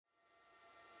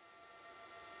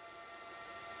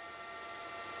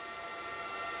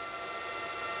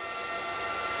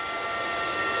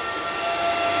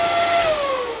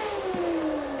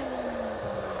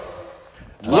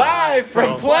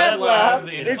From Plant Lab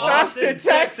in Austin,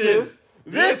 Texas,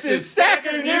 this is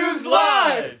Stacker News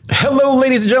Live! Hello,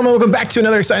 ladies and gentlemen. Welcome back to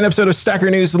another exciting episode of Stacker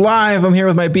News Live. I'm here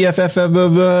with my BFF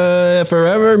of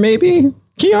forever, maybe?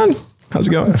 Keon, how's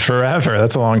it going? Forever.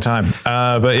 That's a long time.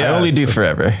 But yeah. I only do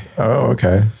forever. Oh,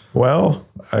 okay. Well,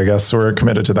 I guess we're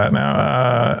committed to that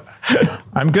now.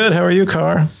 I'm good. How are you,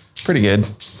 Car? Pretty good.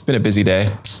 It's been a busy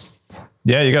day.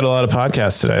 Yeah, you got a lot of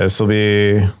podcasts today. This will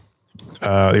be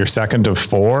your second of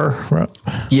four.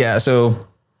 Yeah, so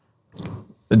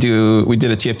we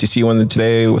did a TFTC one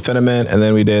today with Phenoment, and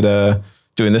then we did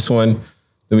doing this one.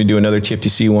 Then we do another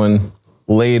TFTC one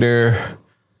later,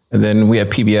 and then we have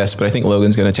PBS, but I think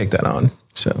Logan's going to take that on.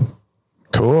 So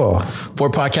cool.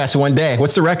 4 podcasts in one day.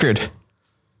 What's the record?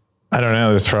 I don't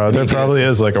know. There probably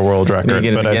is like a world record,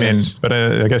 but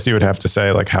I guess you would have to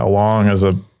say like how long is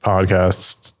a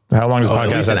podcast? How long does a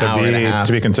podcast have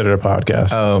to be considered a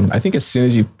podcast? I think as soon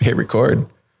as you hit record.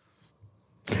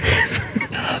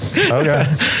 Okay.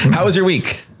 How was your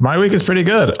week? My week is pretty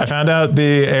good. I found out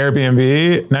the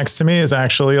Airbnb next to me is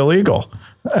actually illegal.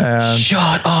 And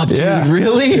shut up, dude. Yeah,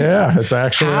 really? Yeah, it's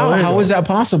actually illegal. How is that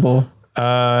possible?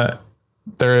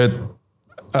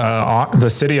 The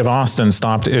city of Austin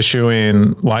stopped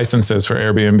issuing licenses for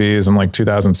Airbnbs in like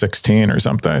 2016 or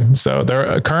something. So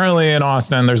they're currently in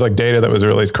Austin. There's like data that was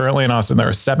released currently in Austin. There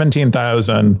are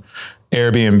 17,000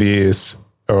 Airbnbs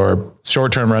or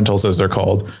short-term rentals as they're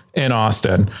called in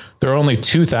Austin. There are only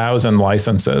 2,000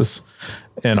 licenses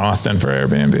in Austin for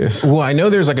Airbnbs. Well, I know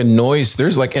there's like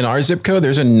in our zip code,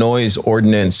 there's a noise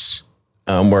ordinance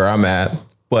where I'm at,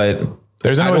 but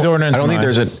there's a noise ordinance. I don't think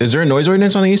is there a noise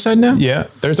ordinance on the east side now? Yeah,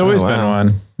 there's always been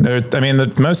one.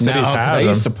 Most cities have them. I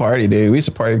used to party, dude. We used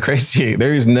to party crazy. We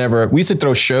used to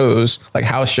throw shows, like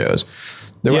house shows.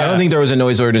 I don't think there was a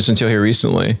noise ordinance until here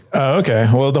recently. Oh, okay.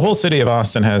 Well, the whole city of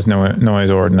Austin has no noise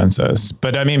ordinances,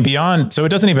 but I mean beyond, so it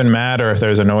doesn't even matter if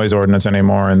there's a noise ordinance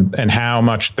anymore and how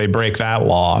much they break that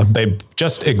law. They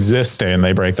just existing,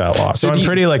 they break that law. So I'm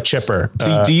pretty like chipper.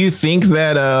 So do you think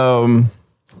that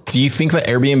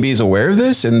Airbnb is aware of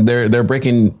this and they're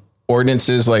breaking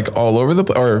ordinances like all over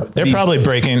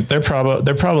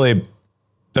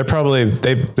they're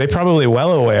probably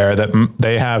well aware that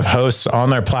they have hosts on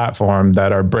their platform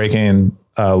that are breaking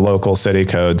local city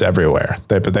codes everywhere.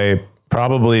 They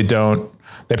probably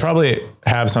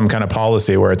have some kind of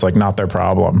policy where it's like not their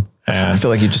problem. And I feel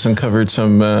like you just uncovered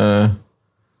some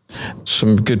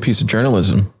good piece of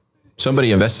journalism.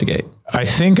 Somebody investigate. I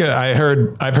think I've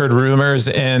heard rumors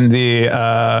in the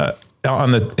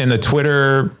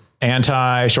Twitter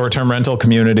anti short-term rental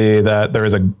community that there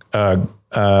is a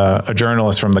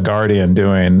journalist from The Guardian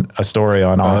doing a story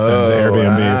on Austin's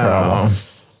Airbnb problem.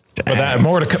 But that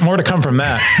more to come from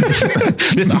that.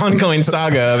 This ongoing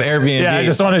saga of Airbnb. Yeah, I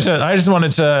just wanted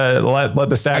to let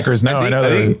the stackers know. I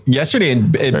think yesterday at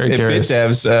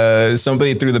BitDevs,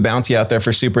 somebody threw the bounty out there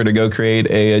for Super to go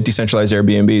create a decentralized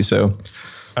Airbnb. So.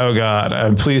 Oh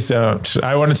God, please don't.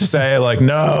 I wanted to say like,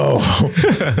 no,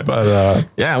 but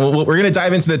yeah, we're going to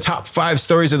dive into the top 5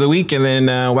 stories of the week and then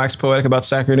wax poetic about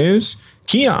Stacker News.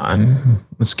 Keon,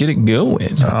 let's get it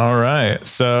going. All right.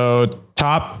 So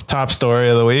top story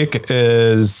of the week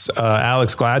is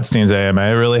Alex Gladstein's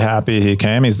AMA. Really happy he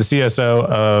came. He's the CSO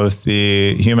of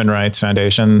the Human Rights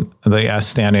Foundation, the S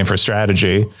standing for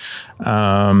strategy.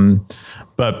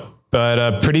 But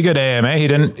a pretty good AMA. He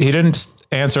didn't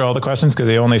answer all the questions because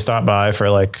he only stopped by for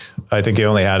I think he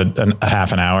only had a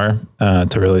half an hour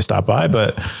to really stop by,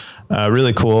 but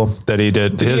really cool that he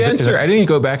did. Did he answer? I didn't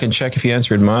go back and check if he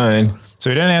answered mine. So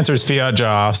he didn't answer his fiat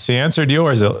jobs. He answered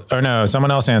yours, or no,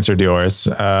 someone else answered yours.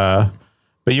 But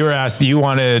you were asked, you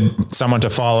wanted someone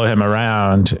to follow him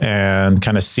around and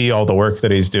kind of see all the work that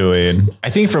he's doing.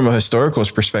 I think from a historical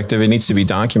perspective, it needs to be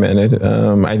documented.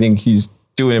 I think he's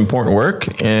doing important work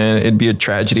and it'd be a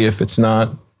tragedy if it's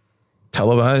not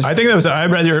televised. I think I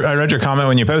read your comment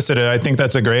when you posted it. I think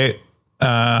that's a great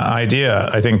idea.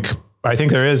 I think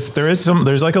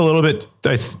there's like a little bit,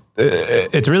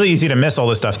 it's really easy to miss all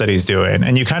the stuff that he's doing.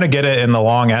 And you kind of get it in the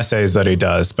long essays that he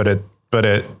does, but it's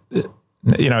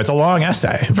a long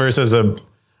essay versus a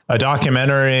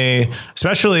documentary,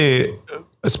 especially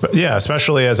as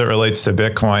it relates to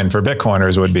Bitcoin. For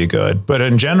Bitcoiners would be good, but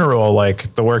in general,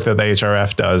 like the work that the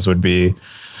HRF does would be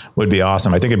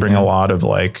awesome. I think it'd bring a lot of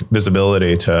like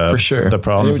visibility to for sure the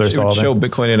problems they're solving. Show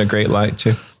Bitcoin in a great light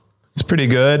too. It's pretty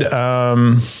good.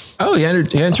 He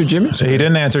answered Jimmy. He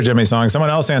didn't answer Jimmy Song. Someone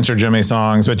else answered Jimmy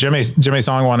Songs, but Jimmy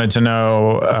Song wanted to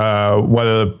know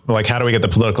whether, like, how do we get the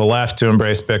political left to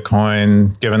embrace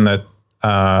Bitcoin, given that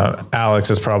Alex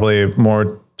is probably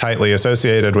more tightly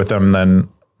associated with them than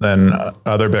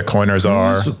other Bitcoiners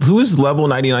are. Who's Level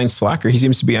 99 Slacker? He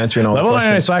seems to be answering all the questions. Level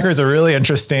 99 Slacker is a really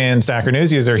interesting Stacker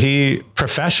News user. He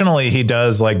professionally, he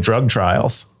does like drug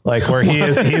trials, like where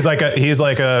he's like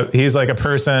a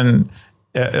person.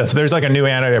 If there's like a new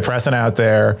antidepressant out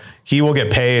there, he will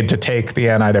get paid to take the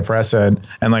antidepressant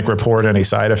and like report any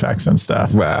side effects and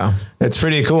stuff. Wow. It's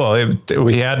pretty cool.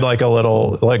 We had like a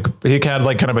little, like he had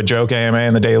like kind of a joke AMA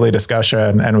in the daily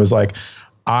discussion and was like,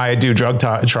 I do drug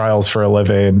trials for a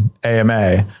living,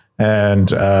 AMA.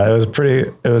 And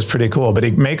it was pretty cool, but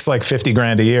he makes like 50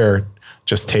 grand a year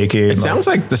just taking. It sounds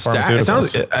like the stack. It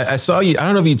sounds, I saw you, I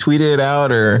don't know if you tweeted it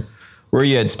out or where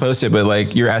you had posted, but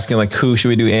like you're asking like, who should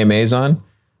we do AMAs on?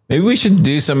 Maybe we should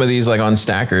do some of these like on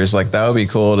stackers. Like that would be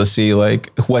cool to see like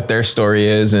what their story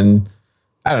is. And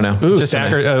I don't know. Ooh, just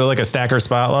stacker, like a stacker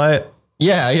spotlight.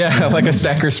 Yeah. Like a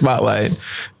stacker spotlight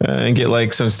and get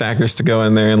like some stackers to go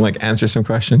in there and like answer some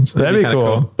questions. That'd be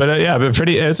cool. But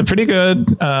it's a pretty good,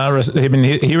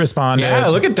 he responded. Yeah,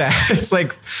 look at that. It's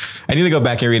like, I need to go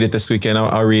back and read it this weekend.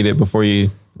 I'll read it before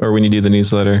you, or when you do the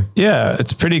newsletter. Yeah,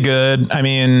 it's pretty good. I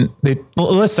mean, they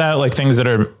list out like things that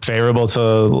are favorable to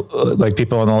like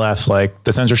people on the left, like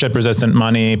the censorship resistant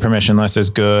money, permissionless is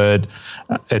good,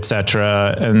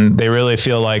 etc. And they really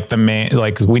feel like the main,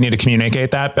 like we need to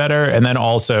communicate that better. And then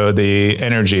also the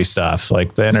energy stuff,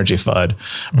 like the energy FUD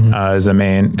is the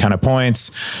main kind of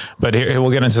points. But here we'll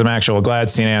get into some actual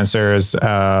Gladstein answers.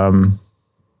 Now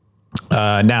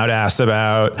to ask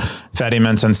about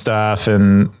Fediments and stuff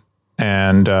and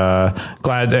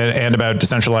about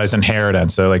decentralized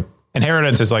inheritance. So like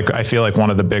inheritance is like, I feel like one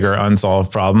of the bigger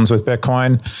unsolved problems with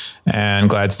Bitcoin, and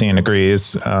Gladstein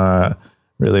agrees,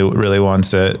 really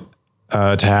wants it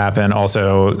to happen.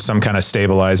 Also some kind of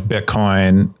stabilized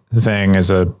Bitcoin thing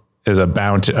is a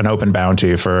bounty, an open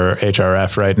bounty for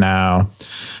HRF right now.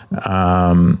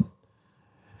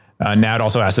 Now it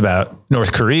also asked about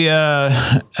North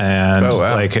Korea and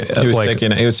like he was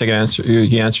taking answer.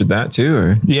 He answered that too,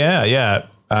 or yeah.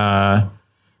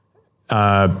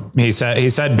 He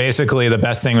said basically the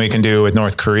best thing we can do with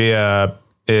North Korea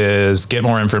is get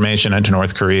more information into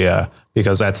North Korea,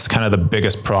 because that's kind of the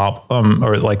biggest problem,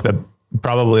 or like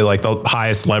probably the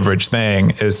highest leverage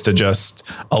thing is to just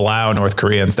allow North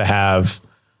Koreans to have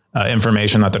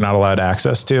information that they're not allowed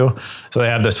access to. So they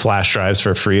have this flash drives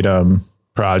for freedom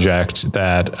project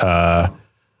that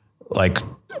like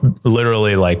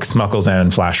literally like smuggles in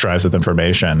flash drives with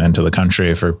information into the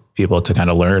country for people to kind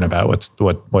of learn about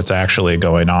what's actually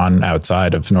going on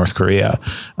outside of North Korea.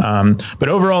 But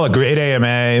overall, a great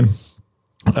AMA.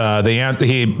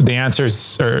 The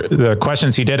answers, or the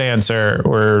questions he did answer,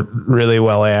 were really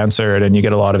well answered, and you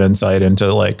get a lot of insight into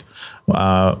these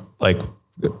kind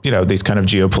of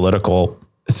geopolitical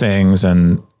things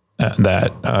and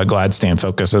that Gladstein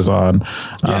focuses on.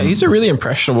 Yeah, he's a really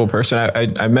impressionable person.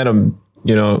 I met him,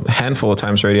 a handful of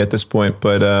times already at this point,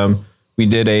 but we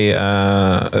did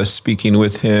a speaking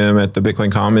with him at the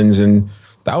Bitcoin Commons, and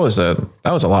that was a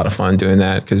lot of fun doing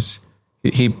that, because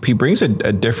he brings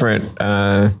a different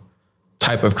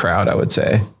type of crowd, I would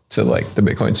say, to like the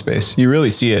Bitcoin space. You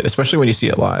really see it, especially when you see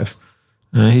it live.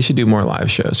 He should do more live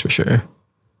shows for sure.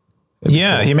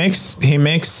 Yeah, he makes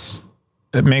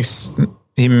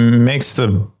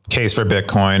the case for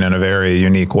Bitcoin in a very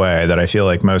unique way that I feel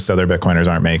like most other Bitcoiners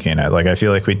aren't making it. Like, I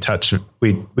feel like we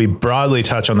broadly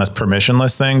touch on this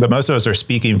permissionless thing, but most of us are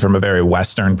speaking from a very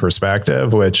Western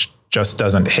perspective, which just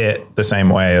doesn't hit the same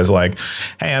way as like,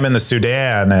 hey, I'm in the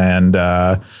Sudan and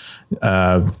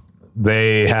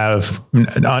they have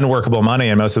unworkable money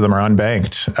and most of them are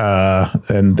unbanked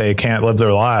and they can't live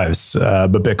their lives.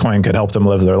 But Bitcoin could help them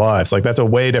live their lives. Like, that's a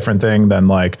way different thing than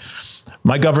like,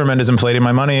 my government is inflating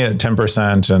my money at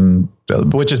 10%, and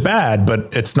which is bad, but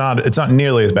it's not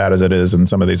nearly as bad as it is in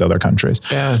some of these other countries.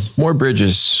 Yeah. More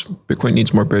bridges. Bitcoin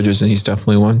needs more bridges, and he's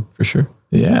definitely one for sure.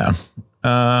 Yeah.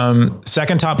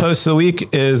 Second top post of the week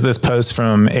is this post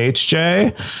from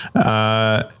HJ.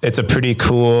 It's a pretty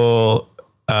cool,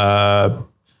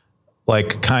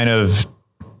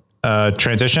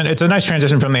 transition. It's a nice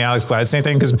transition from the Alex Gladstein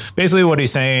thing, because basically what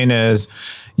he's saying is,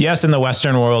 yes, in the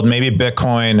Western world, maybe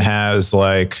Bitcoin has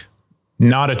like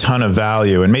not a ton of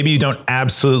value, and maybe you don't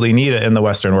absolutely need it in the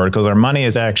Western world because our money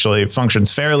is actually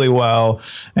functions fairly well,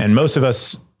 and most of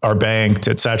us are banked,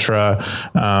 etc.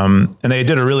 And they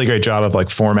did a really great job of like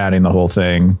formatting the whole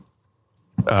thing.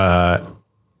 And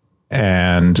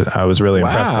I was really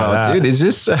impressed by that. Dude, is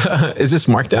this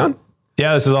Markdown?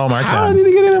 Yeah, this is all Markdown. How did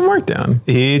he get it in Markdown?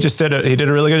 He just did it. He did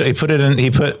a really good. He put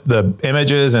the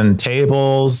images in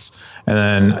tables and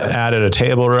then added a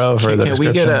table row for the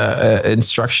description. Can we get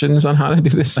instructions on how to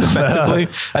do this effectively?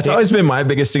 That's always been my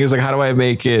biggest thing, is like, how do I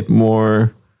make it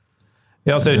more He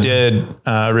also did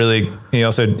he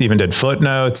also even did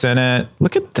footnotes in it.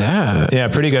 Look at that. Yeah,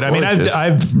 pretty good. Gorgeous. I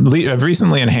mean, I've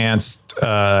recently enhanced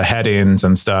headings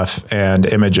and stuff and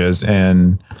images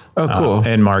in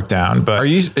in Markdown. But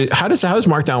how does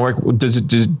Markdown work? Does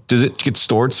it get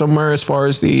stored somewhere as far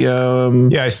as the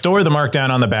Yeah, I store the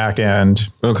Markdown on the back end.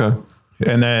 Okay.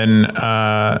 And then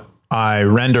I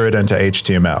render it into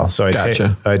HTML. So I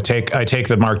take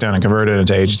the Markdown and convert it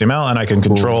into HTML, and I can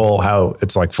control how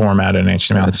it's like formatted in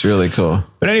HTML. That's really cool.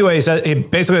 But anyways,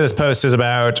 basically this post is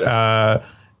about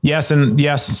yes, in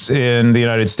the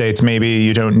United States, maybe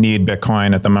you don't need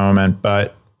Bitcoin at the moment,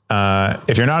 but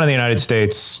if you're not in the United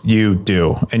States, you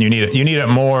do, and you need it. You need it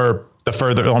more the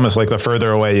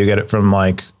further away you get it from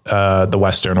like the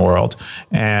Western world,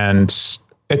 and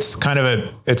it's kind of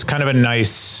a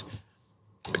nice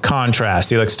contrast.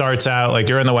 He like starts out like,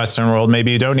 you're in the Western world,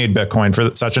 maybe you don't need Bitcoin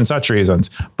for such and such reasons,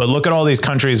 but look at all these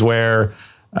countries where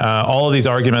all of these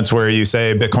arguments where you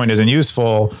say Bitcoin isn't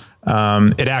useful,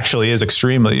 it actually is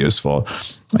extremely useful.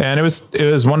 And it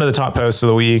was one of the top posts of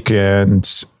the week, and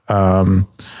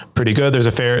pretty good. There's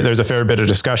a fair bit of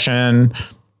discussion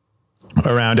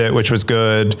around it, which was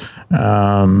good.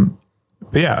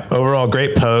 But yeah, overall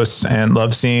great post, and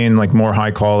love seeing like more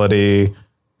high quality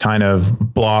kind of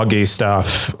bloggy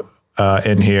stuff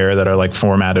in here that are like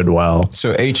formatted well.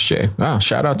 So HJ, wow,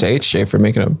 shout out to HJ for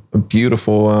making a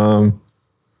beautiful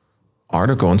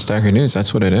article on Stacker News.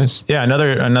 That's what it is. Yeah,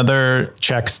 another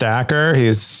Czech stacker.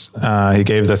 He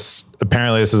gave this.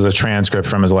 Apparently, this is a transcript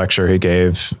from his lecture he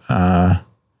gave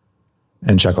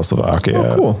in Czechoslovakia.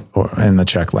 Oh, cool. Or in the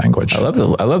Czech language. I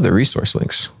love the resource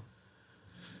links.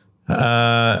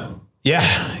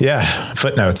 Yeah.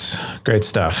 Footnotes. Great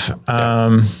stuff.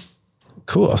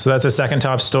 Cool. So that's a second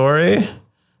top story.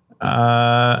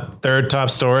 Third top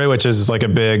story, which is like a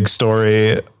big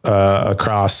story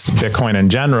across Bitcoin in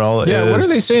general. Yeah. What are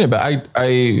they saying about?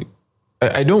 I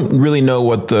don't really know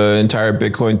what the entire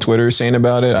Bitcoin Twitter is saying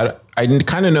about it. I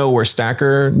kind of know where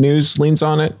Stacker News leans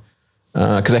on it,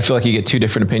 because I feel like you get two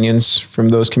different opinions from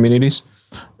those communities.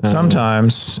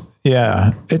 Sometimes.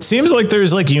 Yeah. It seems like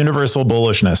there's like universal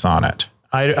bullishness on it.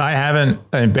 I haven't,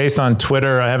 based on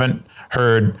Twitter, I haven't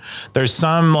heard. There's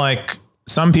some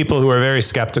people who are very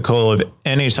skeptical of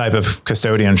any type of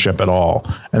custodianship at all.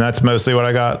 And that's mostly what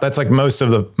I got. That's like most of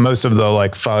the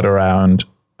like FUD around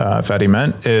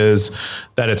Fediment is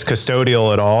that it's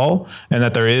custodial at all, and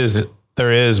that there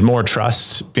is more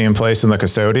trust being placed in the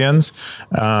custodians.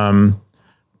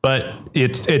 But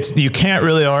it's you can't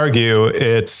really argue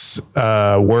it's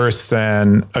worse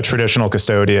than a traditional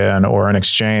custodian or an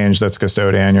exchange that's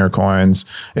custodian your coins.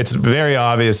 It's very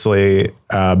obviously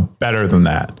better than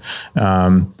that,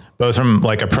 both from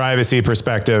like a privacy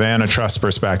perspective and a trust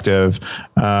perspective.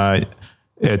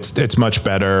 It's much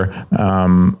better,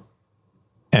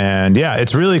 and yeah,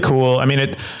 it's really cool. I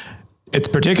mean, it's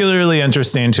particularly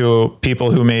interesting to people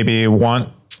who maybe want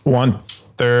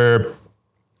their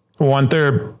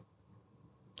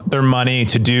money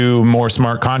to do more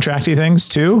smart contracty things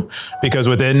too, because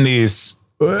within these,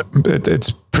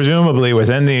 it's presumably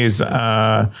within these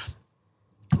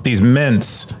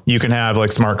mints, you can have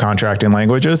like smart contracting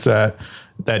languages that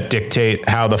dictate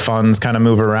how the funds kind of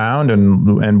move around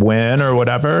and when or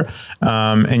whatever.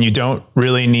 And you don't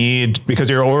really need, because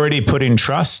you're already putting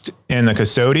trust in the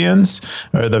custodians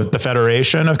or the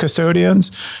federation of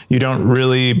custodians. You don't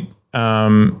really,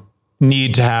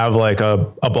 need to have like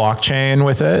a blockchain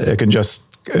with it. It can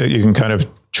just, you can kind of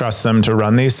trust them to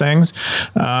run these things.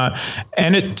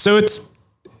 And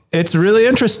it's really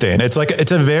interesting. It's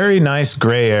a very nice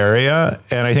gray area.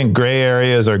 And I think gray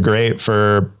areas are great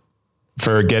for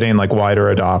getting like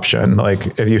wider adoption.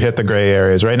 Like if you hit the gray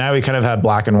areas right now, we kind of have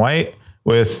black and white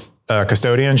with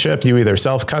custodianship. You either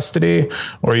self-custody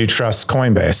or you trust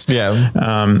Coinbase. Yeah.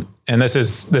 And this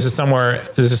is somewhere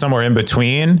in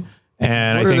between.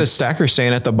 And what are the stackers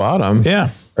saying at the bottom?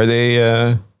 Yeah. Are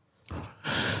they,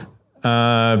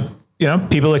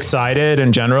 people excited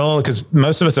in general, because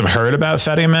most of us have heard about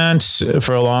Fediment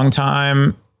for a long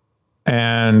time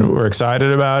and we're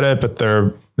excited about it, but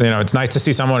it's nice to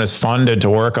see someone is funded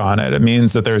to work on it. It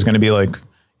means that there's going to be like,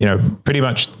 pretty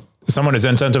much someone is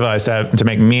incentivized to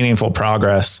make meaningful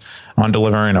progress on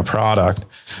delivering a product.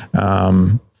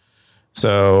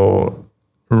 So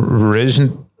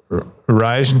Rijndale.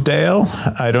 Rijndale.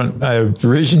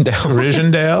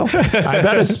 I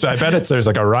bet it's there's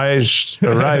like a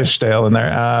Rijndale in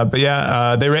there. But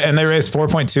yeah, they raised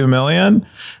 4.2 million,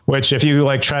 which if you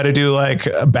like try to do like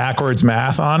backwards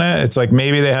math on it, it's like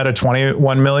maybe they had a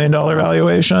 $21 million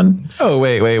valuation. Oh,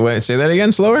 wait. Say that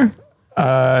again, slower.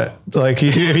 Like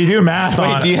if you do math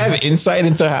on do you have insight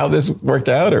into how this worked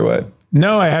out or what?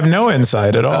 No, I have no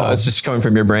insight at all. It's just coming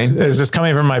from your brain. It's just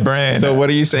coming from my brain. So what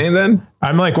are you saying then?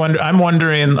 I'm like, I'm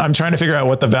wondering, I'm trying to figure out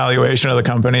what the valuation of the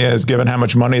company is given how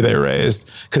much money they raised.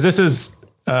 Cause this is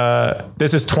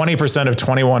 20% of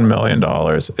 $21 million.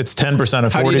 It's 10%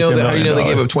 of $42 million. How do you know they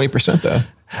gave up 20% though?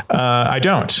 I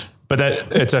don't, but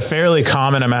that it's a fairly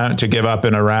common amount to give up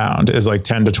in a round is like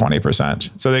 10 to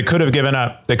 20%. So they could have given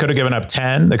up 10, they could have given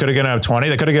up 20,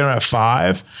 they could have given up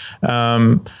 5.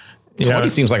 20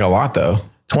 seems like a lot though.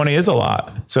 20 is a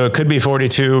lot. So it could be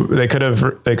 42. They could have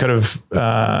had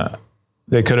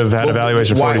a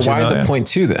valuation of 42 why million. the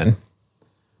 0.2 then?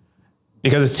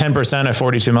 Because it's 10% of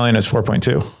 42 million is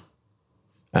 4.2.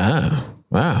 Oh,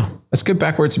 wow. That's good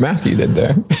backwards math you did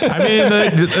there.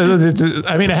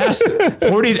 I mean, it has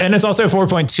 40 and it's also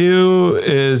 4.2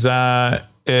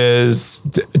 is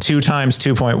 2 times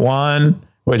 2.1.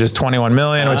 Which is 21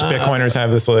 million, which Bitcoiners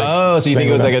have this. Like, so you think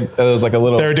it was like a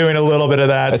little? They're doing a little bit of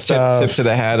that stuff. Tip to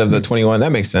the hat of the 21.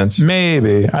 That makes sense.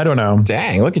 Maybe, I don't know.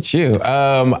 Dang, look at you.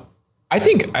 I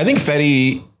think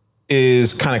Fetty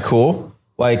is kind of cool.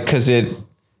 Like, cause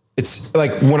it's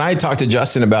like when I talked to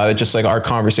Justin about it, just like our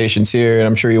conversations here, and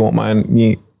I'm sure you won't mind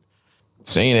me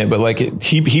saying it, but like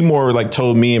he more like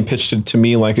told me and pitched it to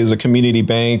me like as a community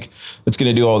bank that's going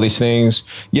to do all these things.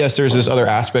 Yes, there's this other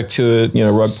aspect to it,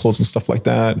 rug pulls and stuff like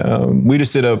that. We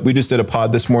just did a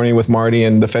pod this morning with Marty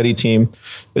and the Fetty team.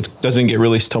 It doesn't get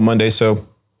released till Monday, so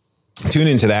tune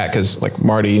into that because like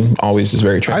Marty always is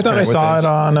very transparent. I thought I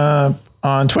saw it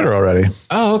on Twitter already.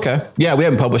 Oh, okay. Yeah, we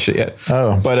haven't published it yet.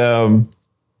 Oh, but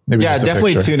yeah,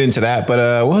 definitely tune into that.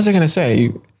 But what was I going to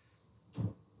say?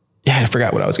 Yeah, I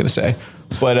forgot what I was going to say,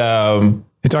 but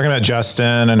you're talking about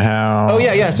Justin and how. Oh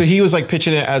yeah. So he was like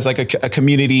pitching it as like a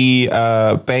community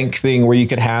bank thing where you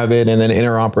could have it and then it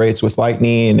interoperates with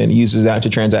Lightning and then uses that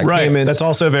to transact payments. That's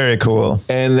also very cool.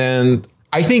 And then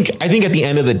I think at the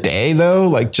end of the day though,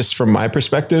 like just from my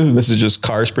perspective, and this is just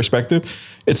Car's perspective,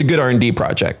 it's a good R&D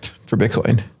project for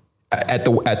Bitcoin. At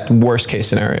the worst case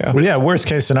scenario. Well, yeah, worst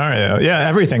case scenario. Yeah,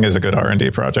 everything is a good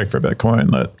R&D project for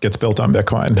Bitcoin that gets built on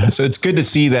Bitcoin. So it's good to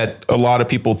see that a lot of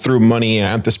people threw money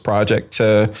at this project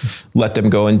to let them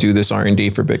go and do this R&D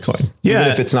for Bitcoin, even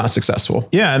if it's not successful.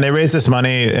 Yeah, and they raised this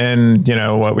money in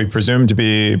what we presume to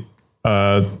be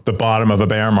the bottom of a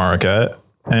bear market.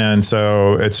 And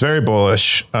so it's very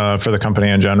bullish for the company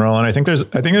in general. And I think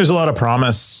there's a lot of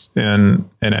promise in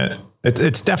it.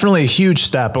 It's definitely a huge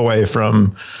step away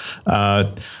from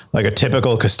like a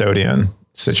typical custodian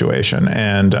situation.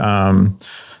 And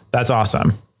that's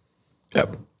awesome.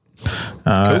 Yep.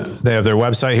 Cool. They have their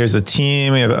website. Here's the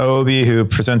team. We have Obi, who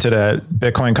presented at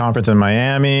Bitcoin conference in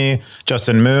Miami.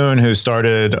 Justin Moon, who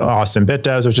started Austin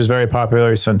BitDevs, which is very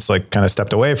popular, since like kind of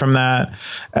stepped away from that.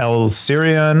 El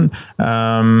Syrian,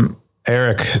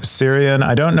 Eric Syrian.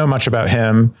 I don't know much about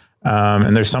him.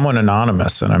 And there's someone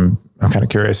anonymous, and I'm kind of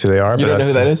curious who they are. You don't know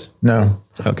who that is? No.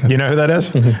 Okay. You know who that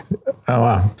is? Mm-hmm. Oh,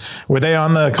 wow. Were they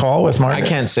on the call with Mark? I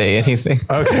can't say anything.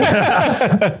 Okay.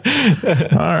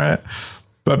 All right.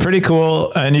 But pretty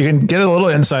cool. And you can get a little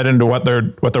insight into what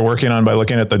they're working on by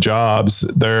looking at the jobs.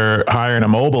 They're hiring a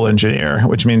mobile engineer,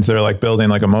 which means they're like building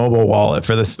like a mobile wallet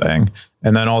for this thing.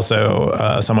 And then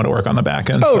also someone to work on the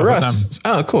back end. Oh, Rust.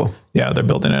 Oh, cool. Yeah, they're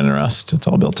building it in Rust. It's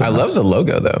all built in Rust. I love the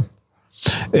logo though.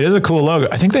 It is a cool logo.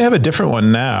 I think they have a different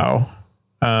one now.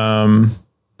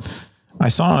 I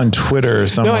saw on Twitter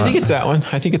somewhere. No, I think it's that one.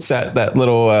 I think it's that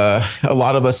little, a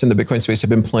lot of us in the Bitcoin space have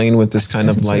been playing with this kind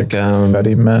of like,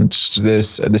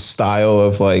 this style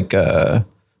of like, what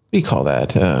do you call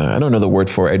that? I don't know the word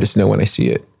for it. I just know when I see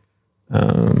it.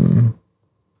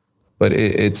 But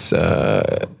it's, so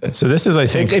this is, I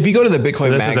think, if you go to the Bitcoin,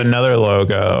 this is another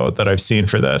logo that I've seen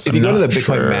for this. If you go to the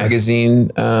Bitcoin magazine,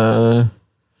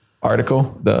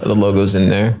 article, the logo's in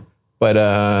there. But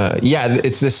yeah,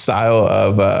 it's this style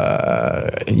of,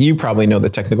 you probably know the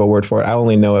technical word for it. I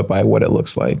only know it by what it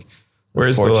looks like.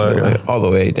 Where's the logo? All the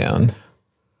way down.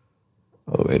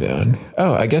 All the way down.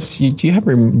 Oh, I guess do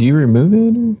you remove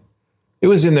it? Or? It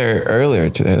was in there earlier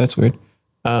today. That's weird.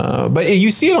 But you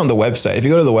see it on the website. If you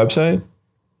go to the website,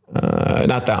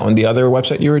 not that one, the other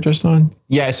website you were just on.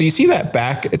 Yeah. So you see that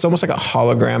back, it's almost like a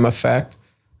hologram effect.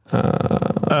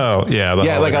 Oh yeah.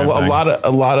 Like a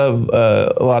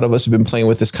lot of us have been playing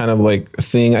with this kind of like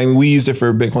thing. I mean, we used it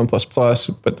for Bitcoin plus,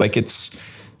 but like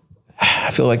I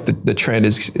feel like the trend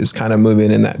is kind of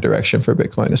moving in that direction for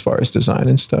Bitcoin as far as design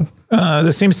and stuff.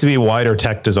 This seems to be wider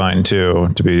tech design too,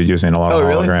 to be using a lot of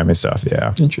hologrammy stuff.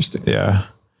 Yeah. Interesting. Yeah.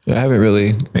 I haven't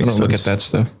really, I don't look at that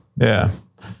stuff. Yeah.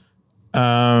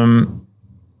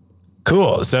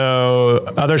 Cool. So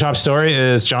other top story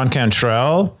is John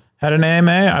Cantrell had an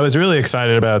AMA. I was really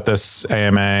excited about this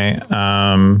AMA.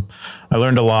 I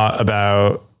learned a lot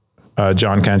about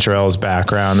John Cantrell's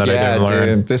background that I didn't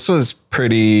learn. Dude, this was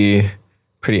pretty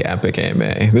epic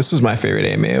AMA. This was my favorite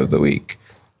AMA of the week.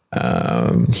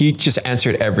 He just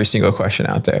answered every single question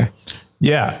out there.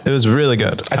 Yeah, it was really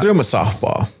good. I threw him a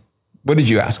softball. What did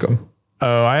you ask him?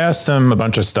 Oh, I asked him a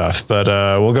bunch of stuff, but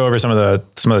we'll go over some of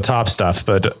the top stuff.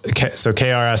 But so KR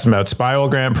asked him about spiral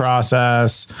grant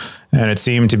process, and it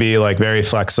seemed to be like very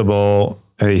flexible.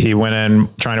 He went in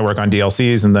trying to work on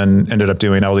DLCs and then ended up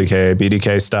doing LDK,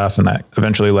 BDK stuff, and that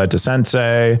eventually led to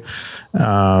Sensei.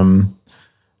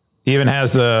 He even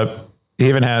has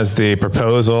the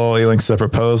proposal. He links the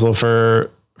proposal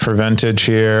for Vintage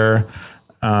here.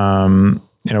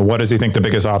 What does he think the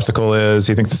biggest obstacle is?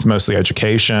 He thinks it's mostly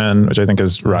education, which I think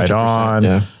is right on.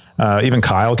 Yeah. Even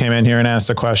Kyle came in here and asked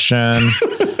a question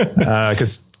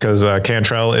because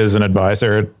Cantrell is an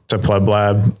advisor to Pleb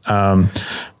Lab.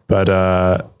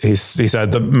 But he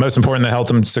said the most important that helped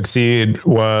him succeed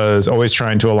was always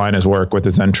trying to align his work with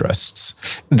his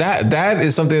interests. That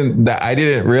is something that I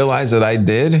didn't realize that I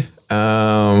did.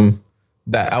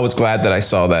 That I was glad that I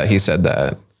saw that he said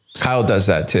that. Kyle does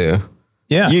that too.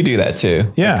 Yeah, you do that too.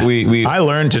 Yeah, I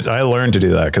learned to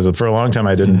do that because for a long time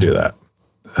I didn't do that.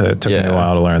 It took me a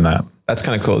while to learn that. That's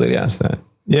kind of cool that he asked that.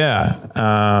 Yeah.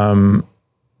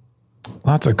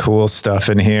 Lots of cool stuff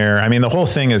in here. I mean, the whole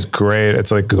thing is great.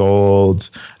 It's like gold.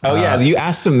 Oh yeah. You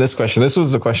asked him this question. This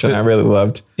was the question I really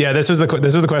loved. Yeah. This was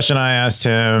the question I asked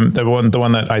him. The one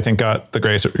that I think got the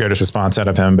greatest response out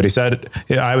of him, but he said,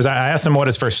 I asked him what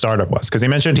his first startup was. Cause he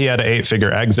mentioned he had an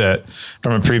 8-figure exit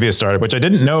from a previous startup, which I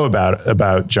didn't know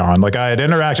about John. Like I had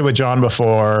interacted with John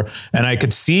before and I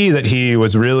could see that he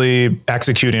was really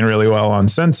executing really well on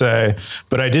Sensei,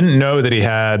 but I didn't know that he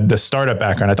had the startup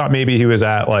background. I thought maybe he was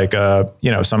at like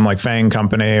some like FANG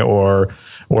company or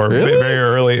really? Very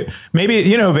early, maybe,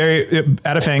 very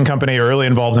at a FANG company, early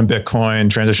involved in Bitcoin,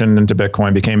 transitioned into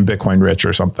Bitcoin, became Bitcoin rich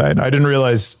or something. I didn't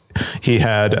realize he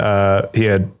had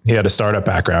a startup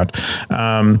background.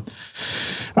 I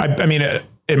mean,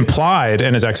 implied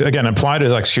in his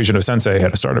execution of Sensei he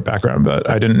had a startup background, but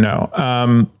I didn't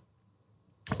know.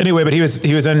 Anyway, but he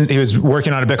was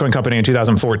working on a Bitcoin company in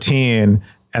 2014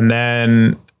 and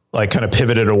then like kind of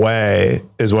pivoted away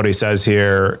is what he says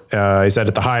here. He said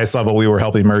at the highest level, we were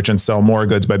helping merchants sell more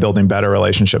goods by building better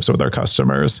relationships with their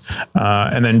customers.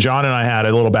 And then John and I had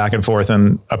a little back and forth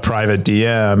in a private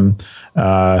DM,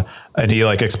 and he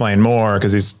like explained more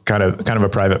because he's kind of a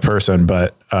private person,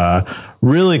 but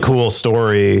really cool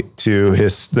story to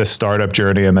this startup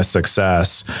journey and this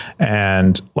success,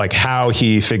 and like how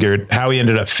he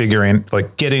ended up figuring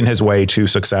like getting his way to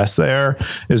success there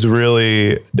is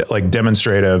really like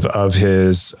demonstrative of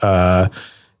his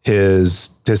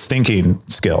thinking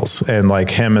skills and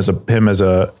like him as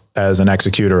an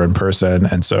executor in person.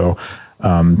 And so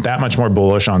that much more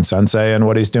bullish on Sensei and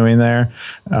what he's doing there.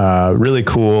 Really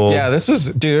cool. Yeah,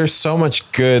 there's so much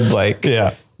good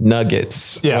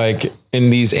nuggets like in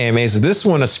these AMAs. This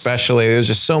one especially, there's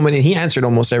just so many. He answered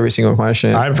almost every single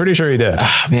question. I'm pretty sure he did.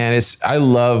 Man, I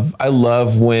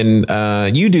love when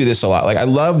you do this a lot. Like I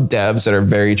love devs that are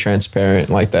very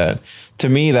transparent like that. To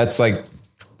me, that's like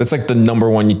the number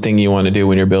one thing you want to do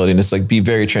when you're building. It's like be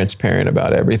very transparent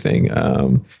about everything.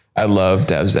 I love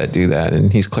devs that do that,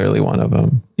 and he's clearly one of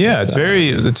them. Yeah, it's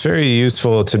very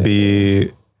useful to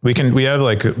be. We have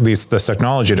like this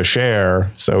technology to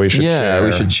share, so we should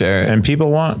share it. And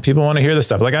people want to hear this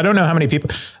stuff. Like I don't know how many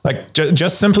people like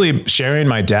just simply sharing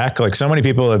my deck. Like so many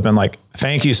people have been like,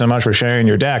 "Thank you so much for sharing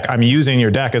your deck. I'm using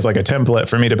your deck as like a template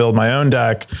for me to build my own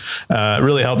deck."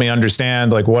 Really helped me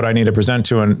understand like what I need to present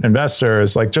to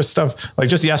investors. Like just stuff like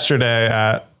just yesterday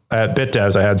at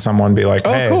BitDevs, I had someone be like,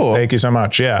 "Hey, cool. Thank you so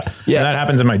much." Yeah. And that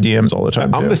happens in my DMs all the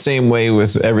time. I'm the same way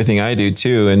with everything I do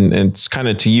too. And it's kind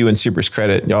of to you and Super's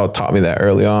credit. Y'all taught me that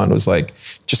early on, was like,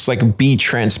 just like be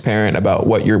transparent about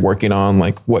what you're working on,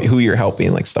 like who you're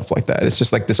helping, like stuff like that. It's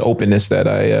just like this openness that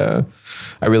I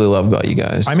really love about you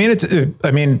guys. I mean,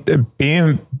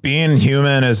 being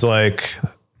human is like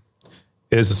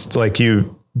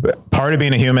you, part of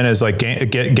being a human is like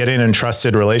getting in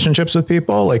trusted relationships with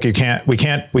people. Like we can't be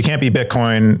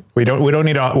Bitcoin.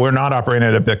 We're not operating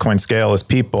at a Bitcoin scale as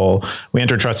people. We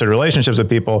enter trusted relationships with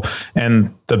people,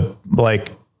 and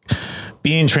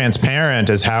being transparent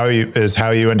is how you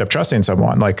end up trusting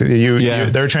someone. Like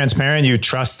they're transparent. You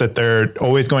trust that they're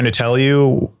always going to tell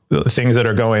you things that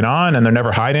are going on, and they're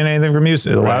never hiding anything from you.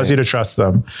 So it allows you to trust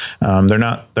them.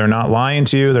 They're not lying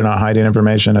to you. They're not hiding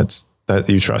information. It's that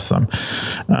you trust them.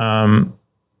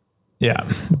 Yeah.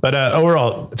 But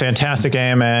overall, fantastic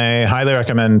game. I highly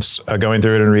recommend going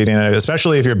through it and reading it,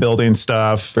 especially if you're building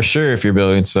stuff. For sure, if you're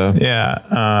building stuff.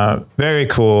 Yeah. Very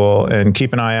cool. And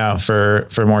keep an eye out for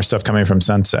more stuff coming from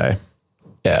Sensei.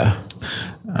 Yeah.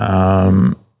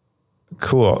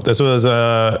 Cool. This was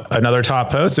another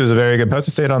top post. It was a very good post.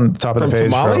 It stayed on the top of the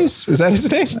page. Tamales? Is that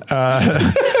his name?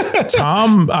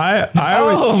 Tom. I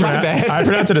always I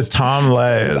pronounce it as Tom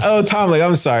Lays. Oh, Tom Lays.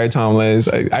 I'm sorry, Tom Lays.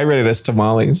 I read it as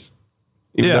tamales.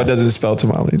 Even though it doesn't spell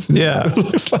tamales. Yeah. It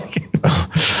looks like it.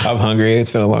 I'm hungry.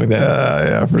 It's been a long day.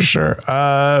 Yeah, for sure.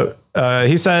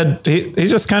 He said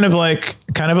he's just kind of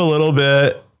a little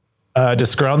bit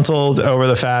disgruntled over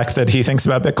the fact that he thinks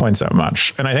about Bitcoin so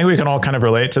much. And I think we can all kind of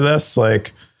relate to this.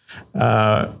 Like,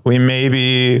 we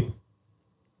maybe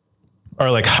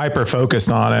are like hyper focused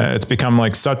on it. It's become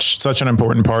like such an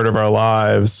important part of our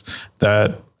lives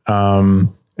that,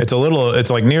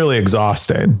 it's like nearly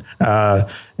exhausting.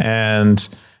 And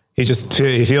he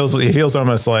feels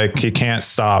almost like he can't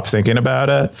stop thinking about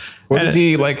it.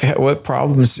 What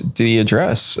problems did he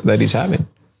address that he's having?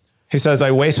 He says,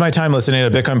 I waste my time listening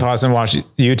to Bitcoin Pause and watch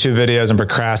YouTube videos and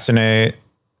procrastinate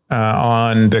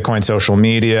on Bitcoin social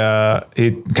media.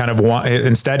 He kind of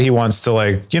instead he wants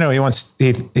to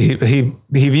he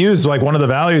views like one of the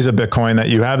values of Bitcoin that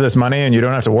you have this money and you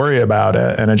don't have to worry about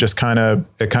it. And it just kind of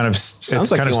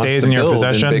stays in your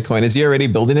possession. In Bitcoin. Is he already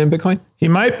building in Bitcoin? He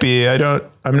might be.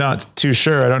 I'm not too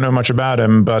sure. I don't know much about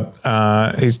him, but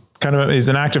he's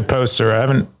an active poster.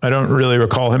 I don't really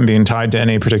recall him being tied to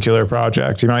any particular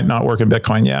project. He might not work in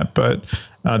Bitcoin yet, but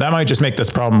that might just make this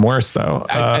problem worse though.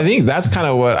 I think that's kind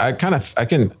of what I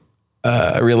can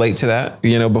relate to that,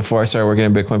 before I started working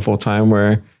in Bitcoin full time,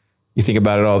 where you think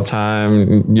about it all the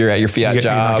time. You're at your fiat job.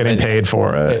 You're not getting paid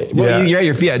for it. Well, you're at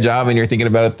your fiat job and you're thinking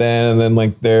about it then. And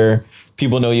then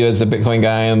people know you as the Bitcoin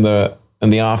guy in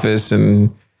the office.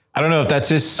 And I don't know if that's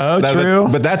just true,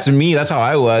 but that's me. That's how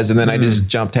I was. And then I just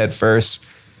jumped head first.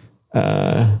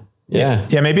 Yeah.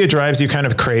 Maybe it drives you kind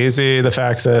of crazy, the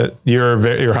fact that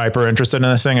you're hyper interested in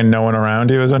this thing and no one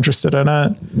around you is interested in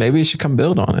it. Maybe you should come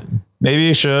build on it. Maybe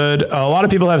you should. A lot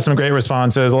of people have some great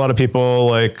responses. A lot of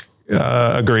people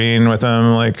agreeing with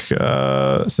them,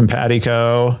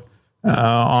 simpatico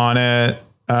on it.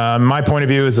 My point of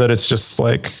view is that it's just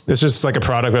like a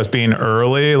product that's being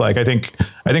early. Like I think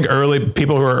early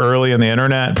people who are early in the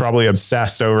internet probably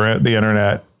obsessed over the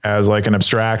internet as like an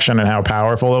abstraction and how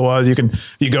powerful it was.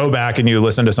 You go back and you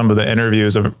listen to some of the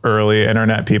interviews of early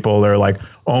internet people. They're like,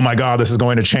 oh my God, this is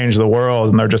going to change the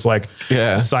world. And they're just like,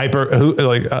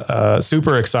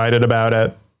 super excited about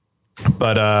it.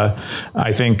 But,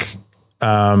 I think,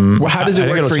 how does it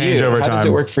work for you? How does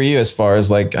it work for you as far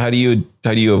as like, how do you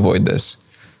avoid this?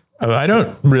 I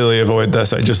don't really avoid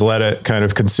this. I just let it kind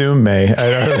of consume me.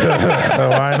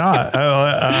 Why not?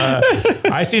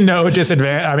 I see no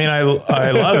disadvantage. I mean, I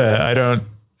love it. I don't.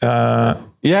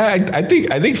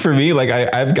 I think for me, like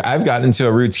I've gotten into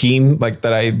a routine like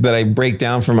that I break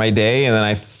down for my day, and then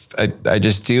I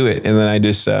just do it, and then I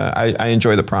just I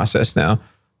enjoy the process now.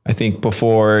 I think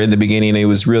before, in the beginning, it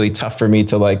was really tough for me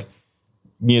to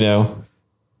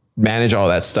manage all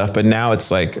that stuff. But now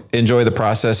it's like, enjoy the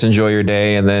process, enjoy your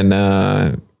day, and then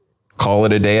call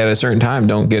it a day at a certain time.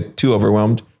 Don't get too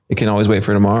overwhelmed. It can always wait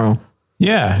for tomorrow.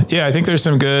 Yeah. I think there's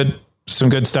some good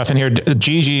stuff in here.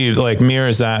 Gigi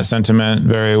mirrors that sentiment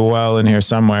very well in here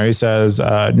somewhere. He says,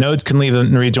 nodes can leave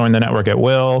and rejoin the network at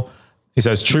will. He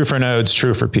says, true for nodes,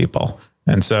 true for people.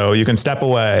 And so you can step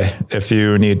away if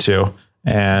you need to,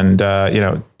 and,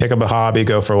 pick up a hobby,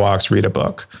 go for walks, read a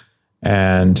book,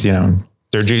 and,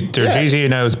 Gigi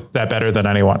knows that better than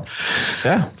anyone.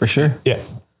 Yeah, for sure. Yeah.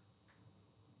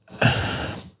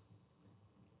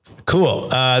 Cool.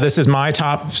 This is my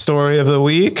top story of the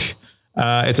week.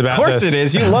 It's about. Of course it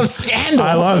is. You love scandal.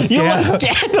 I love scandal. You love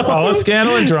scandal. I love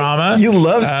scandal and drama. You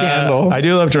love scandal. I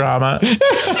do love drama.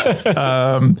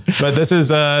 But this is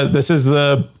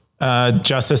the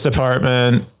Justice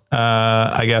Department.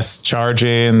 I guess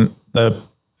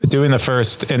doing the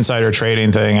first insider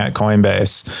trading thing at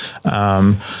Coinbase.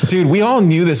 Dude, we all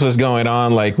knew this was going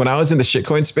on. Like when I was in the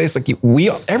shitcoin space,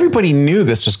 everybody knew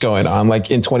this was going on, like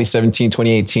in 2017,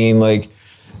 2018,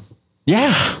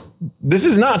 this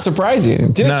is not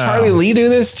surprising. Didn't Charlie Lee do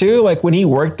this too? Like when he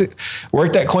worked at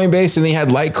Coinbase and he had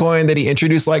Litecoin, that he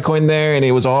introduced Litecoin there, and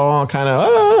it was all kind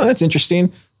of, that's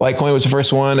interesting. Litecoin was the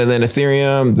first one, and then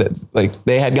Ethereum,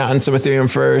 they had gotten some Ethereum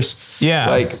first.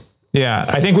 Yeah. Yeah,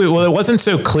 I think it wasn't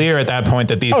so clear at that point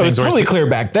that these things were totally clear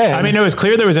back then. I mean, it was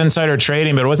clear there was insider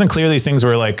trading, but it wasn't clear these things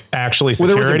were actually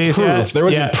securities. There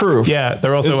wasn't proof. Yeah,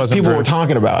 there also wasn't people proof. were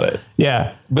talking about it.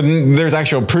 Yeah, but there's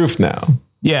actual proof now.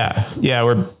 Yeah.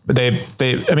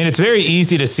 I mean, it's very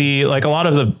easy to see like a lot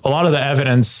of the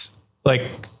evidence, like,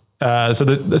 so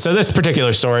this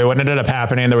particular story, what ended up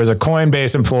happening, there was a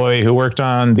Coinbase employee who worked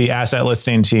on the asset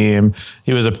listing team.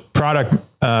 He was a product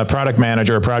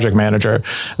manager, a project manager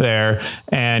there,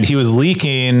 and he was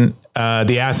leaking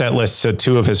the asset list to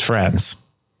two of his friends,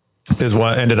 is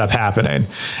what ended up happening.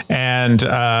 And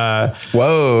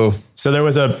whoa! So there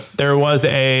was a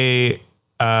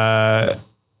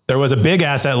big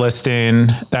asset listing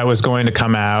that was going to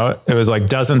come out. It was like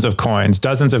dozens of coins,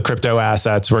 dozens of crypto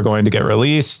assets were going to get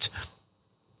released.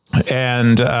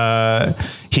 And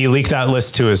he leaked that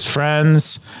list to his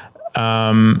friends.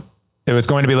 It was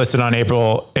going to be listed on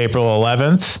April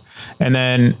 11th. And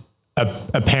then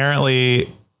apparently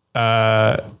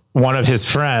one of his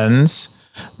friends,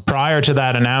 prior to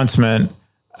that announcement,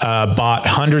 bought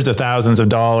hundreds of thousands of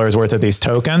dollars worth of these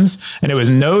tokens. And it was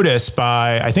noticed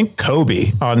by, I think,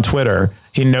 Kobe on Twitter.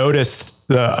 He noticed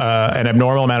an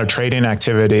abnormal amount of trading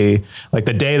activity. Like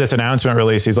the day this announcement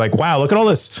released, he's like, wow, look at all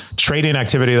this trading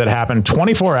activity that happened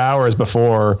 24 hours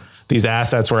before these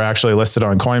assets were actually listed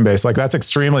on Coinbase. Like that's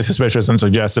extremely suspicious and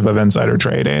suggestive of insider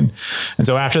trading. And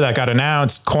so after that got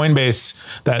announced,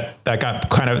 Coinbase,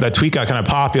 that tweet got kind of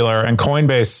popular, and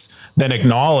Coinbase then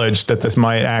acknowledged that this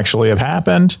might actually have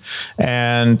happened.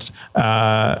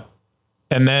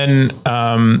 And then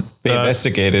they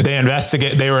investigated. They announced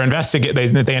they were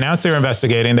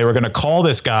investigating. They were going to call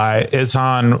this guy,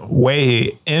 Izhan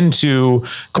Wei, into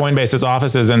Coinbase's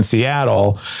offices in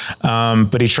Seattle.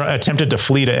 But he attempted to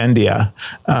flee to India.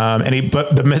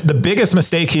 But the biggest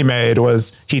mistake he made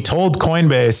was he told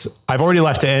Coinbase, I've already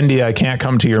left to India. I can't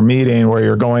come to your meeting where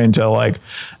you're going to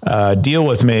deal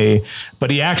with me.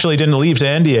 But he actually didn't leave to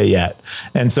India yet.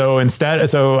 And so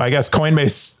so I guess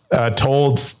Coinbase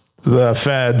told the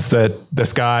feds that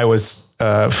this guy was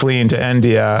fleeing to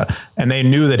India, and they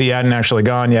knew that he hadn't actually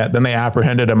gone yet. Then they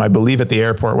apprehended him, I believe, at the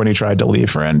airport when he tried to leave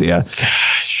for India.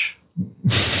 Gosh.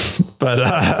 But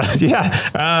this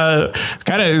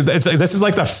is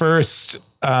like the first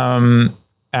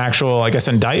actual, I guess,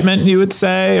 indictment, you would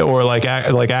say, or like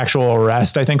actual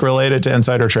arrest, I think, related to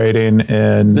insider trading.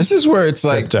 This is where it's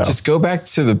like, crypto. Just go back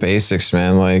to the basics,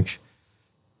 man. Like,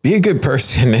 be a good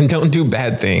person and don't do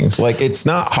bad things. Like, it's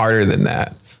not harder than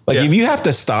that. Like, if you have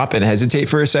to stop and hesitate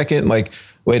for a second, like,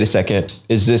 wait a second,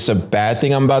 is this a bad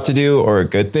thing I'm about to do or a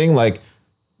good thing? Like,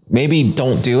 maybe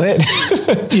don't do it.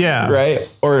 Yeah. Right.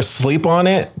 Or sleep on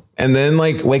it. And then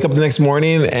like wake up the next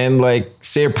morning and like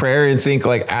say a prayer and think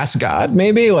like, ask God,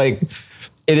 maybe like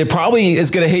it probably is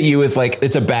going to hit you with like,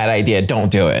 it's a bad idea.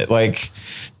 Don't do it. Like,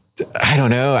 I don't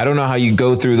know how you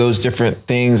go through those different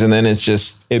things. And then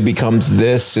it becomes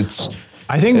this.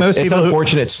 I think most people, it's an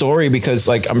unfortunate story because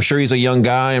like, I'm sure he's a young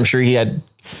guy. I'm sure he had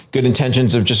good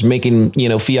intentions of just making,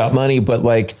 fiat money, but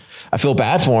like, I feel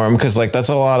bad for him. Cause like, that's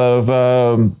a lot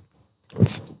of,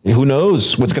 who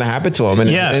knows what's going to happen to him. And,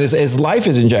 his life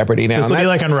is in jeopardy now. This will be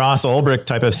like a Ross Ulbricht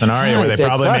type of scenario where they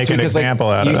probably make an example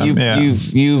out of him.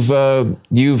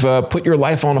 You've put your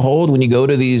life on hold when you go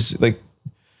to these, like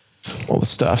all the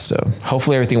stuff. So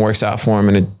hopefully everything works out for him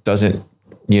and it doesn't,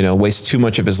 waste too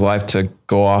much of his life to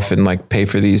go off and like pay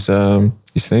for these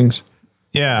things.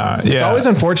 Yeah. It's always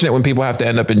unfortunate when people have to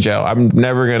end up in jail. I'm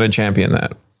never going to champion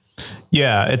that.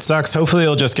 Yeah, it sucks. Hopefully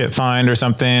he'll just get fined or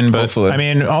something. But hopefully. I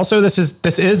mean, also this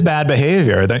is bad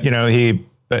behavior that, he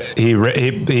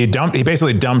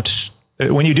basically dumped.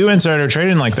 When you do insider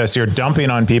trading like this, you're dumping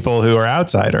on people who are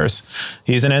outsiders.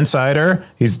 He's an insider.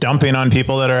 He's dumping on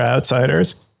people that are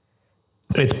outsiders.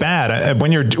 It's bad.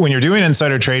 When you're doing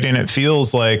insider trading, it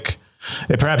feels like,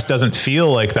 it perhaps doesn't feel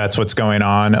like that's what's going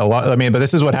on a lot. I mean, but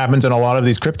this is what happens in a lot of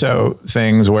these crypto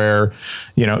things where,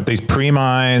 these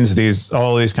pre-mines,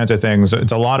 all these kinds of things.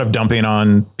 It's a lot of dumping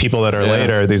on people that are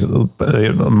later, it's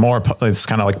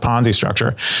kind of like Ponzi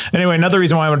structure. Anyway, another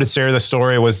reason why I wanted to share this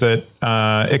story was that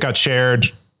it got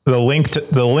shared. The link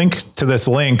to this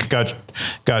link got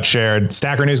shared.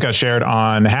 Stacker News got shared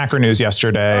on Hacker News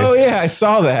yesterday. Oh yeah, I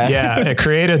saw that. Yeah, it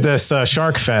created this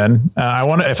shark fin.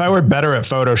 If I were better at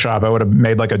Photoshop, I would have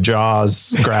made like a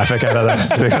Jaws graphic out of this.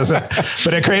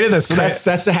 But it created this. So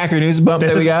that's the Hacker News bump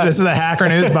that we got. This is the Hacker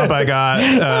News bump I got.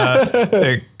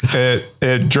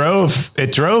 It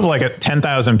drove like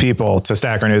 10,000 people to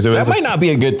Stacker News. That might not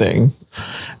be a good thing.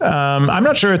 I'm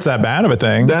not sure it's that bad of a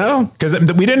thing. No, because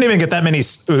we didn't even get that many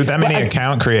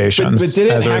account creations. But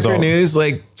didn't Hacker News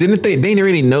didn't they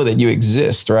already know that you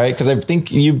exist, right? Because I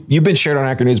think you've been shared on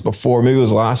Hacker News before. Maybe it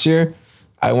was last year,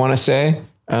 I want to say.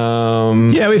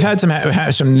 Yeah, we've had some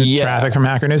traffic from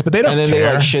Hacker News, but they don't. And then care.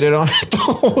 they like shitted on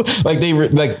it,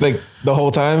 like the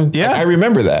whole time. Yeah, like, I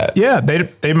remember that. Yeah,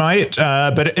 they might.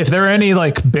 But if there are any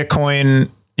like Bitcoin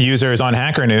users on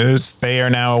Hacker News, they are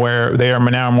now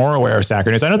more aware of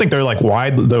Stacker News. I don't think they're like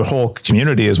the whole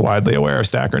community is widely aware of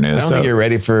Stacker News. I don't think you're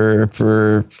ready for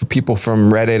people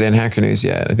from Reddit and Hacker News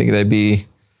yet. I think that'd be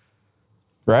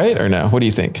right or no. What do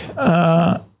you think?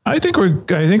 I think we're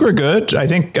good.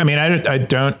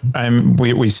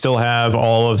 We still have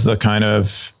all of the kind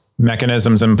of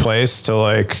mechanisms in place to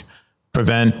like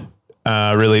prevent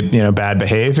really, bad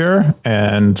behavior,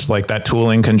 and like that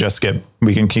tooling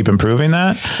we can keep improving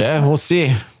that. Yeah, we'll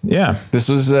see. Yeah. This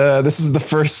is the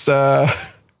first,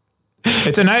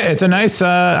 It's a nice,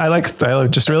 I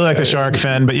just really like the shark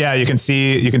fin, but yeah, you can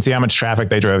see how much traffic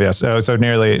they drove. Yes. So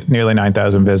nearly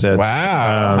 9,000 visits.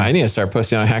 Wow. I need to start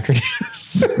posting on Hacker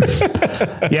News.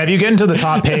 Yeah. If you get into the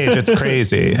top page, it's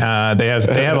crazy. They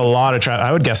have a lot of traffic.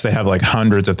 I would guess they have like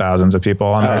hundreds of thousands of people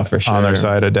on their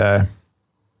site a day.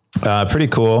 Pretty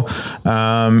cool.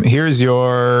 Here's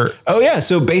your,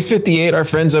 so Base 58, our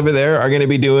friends over there are going to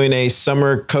be doing a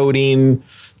summer coding,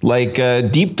 like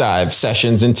deep dive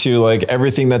sessions into like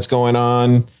everything that's going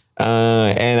on.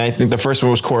 And I think the first one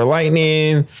was Core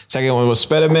Lightning. Second one was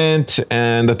Spediment.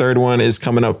 And the third one is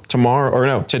coming up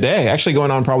today, actually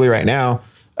going on probably right now,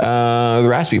 the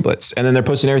Raspberry Blitz. And then they're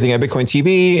posting everything at Bitcoin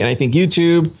TV and I think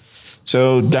YouTube.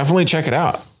 So definitely check it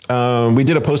out. We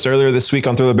did a post earlier this week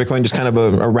on Throw the Bitcoin, just kind of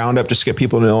a roundup just to get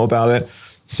people to know about it.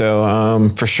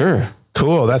 So for sure.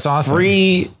 Cool. That's awesome.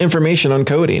 Free information on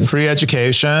coding, free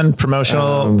education,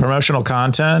 promotional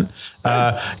content.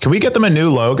 Can we get them a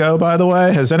new logo, by the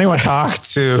way? Has anyone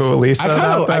talked to Lisa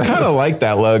about that? I kind of like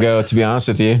that logo, to be honest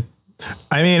with you.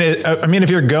 I mean, if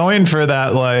you're going for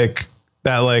that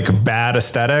bad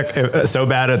aesthetic, so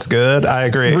bad it's good. I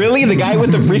agree. Really? The guy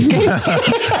with the briefcase?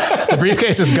 The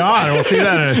briefcase is gone. We'll see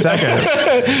that in a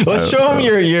second. Let's show him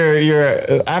your,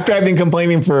 after I've been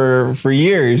complaining for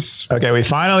years. Okay. We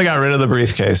finally got rid of the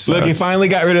briefcase. Look, you finally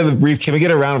got rid of the briefcase. Can we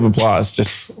get a round of applause?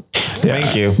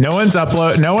 Thank you. No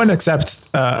one except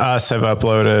us have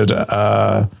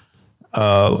uploaded,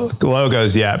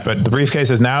 logos yet, but the briefcase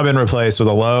has now been replaced with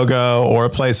a logo or a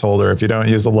placeholder if you don't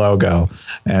use the logo.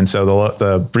 And so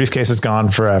the briefcase is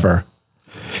gone forever.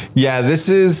 Yeah, this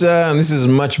is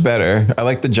much better. I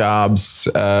like the jobs.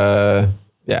 Yeah.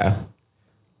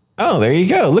 Oh, there you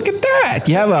go. Look at that.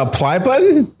 You have an apply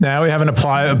button? Now we have an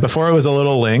apply. Before it was a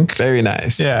little link. Very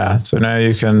nice. Yeah. So now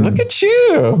you can. Look at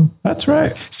you. That's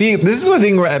right. See, this is one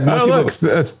thing where most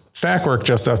people. Look, Stackwork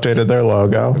just updated their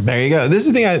logo. There you go. This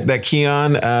is the thing that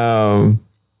Keon,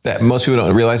 that most people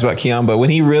don't realize about Keon, but when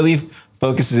he really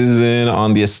focuses in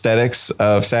on the aesthetics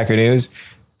of Stacker News,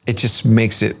 it just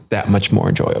makes it that much more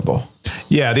enjoyable.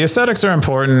 Yeah, the aesthetics are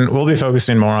important. We'll be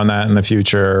focusing more on that in the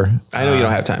future. I know you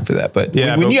don't have time for that, but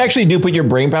when you actually do put your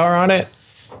brain power on it,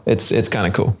 it's kind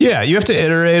of cool. Yeah, you have to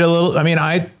iterate a little. I mean,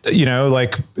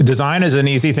 design is an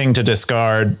easy thing to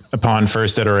discard upon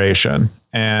first iteration.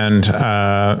 And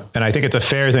I think it's a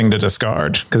fair thing to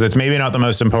discard because it's maybe not the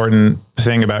most important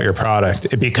thing about your product.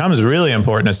 It becomes really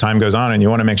important as time goes on and you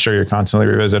want to make sure you're constantly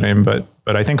revisiting. But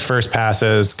I think first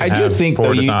passes can have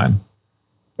poor design.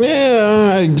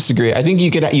 Yeah, I disagree. I think you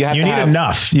need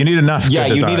enough. You need enough. Yeah,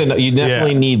 you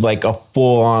definitely need like a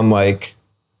full on like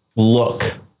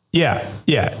look. Yeah.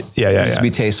 It needs to be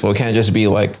tasteful. It can't just be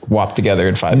like whopped together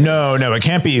in 5 minutes. No, it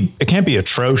can't be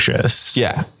atrocious.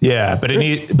 Yeah. But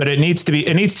it needs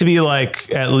to be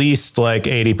like at least like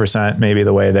 80% maybe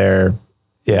the way there.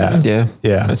 Yeah.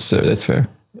 That's fair.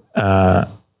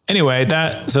 Anyway,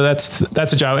 that's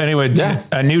a job. Anyway,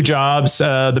 new jobs.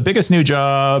 The biggest new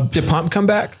job. Did Pomp come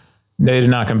back? They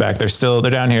did not come back. They're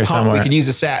down here somewhere. We could use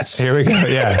the sats. Here we go.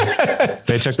 Yeah.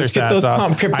 They took their sats get those off.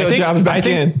 Pomp crypto jobs back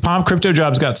in. Pomp crypto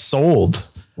jobs got sold.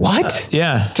 What?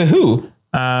 Yeah. To who?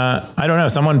 I don't know.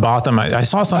 Someone bought them. I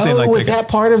saw something was that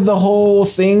part of the whole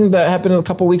thing that happened a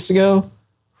couple weeks ago?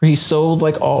 Where he sold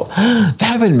like all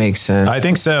that would make sense. I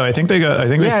think so. I think they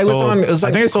sold. It was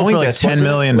like I think it sold for like $10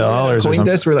 million or something.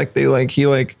 Coindesk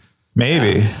where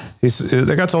maybe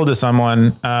they got sold to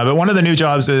someone. But one of the new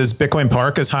jobs is Bitcoin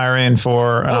Park is hiring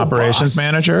for an operations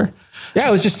manager. Yeah,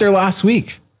 I was just there last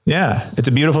week. Yeah, it's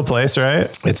a beautiful place,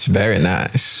 right? It's very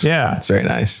nice. Yeah, it's very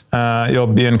nice. You'll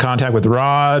be in contact with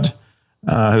Rod,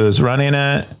 who's running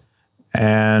it,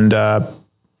 and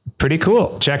pretty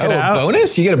cool. Check it out.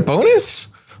 Bonus? You get a bonus?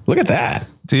 Look at that.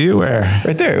 Do you? Where?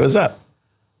 Right there. It was up.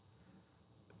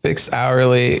 Fixed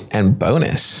hourly and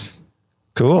bonus.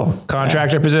 Cool.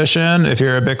 Contractor position. If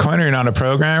you're a Bitcoiner, you're not a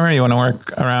programmer, you want to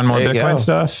work around more Bitcoin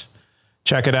stuff.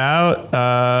 check it out.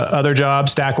 Other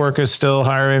jobs, Stackwork is still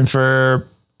hiring for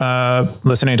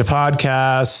listening to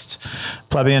podcasts.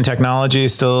 Plebeian Technology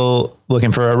still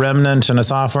looking for a remnant and a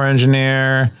software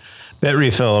engineer.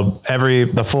 Bitrefill,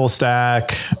 the full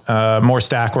stack, more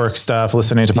Stackwork stuff,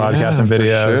 listening to podcasts and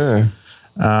videos. Sure.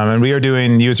 And we are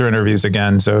doing user interviews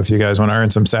again. So if you guys want to earn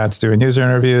some sats doing user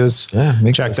interviews,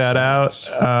 check that out.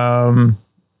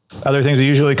 Other things we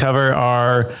usually cover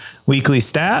are weekly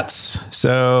stats.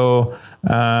 So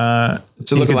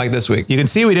it's looking like this week. You can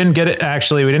see we didn't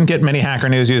get many Hacker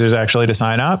News users actually to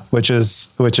sign up, which is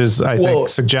I think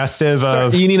suggestive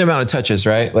of you need an amount of touches,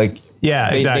 right? Like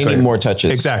exactly. They need more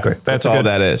touches. Exactly. That's all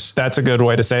that is. That's a good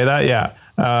way to say that. Yeah.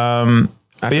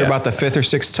 After about the 5th or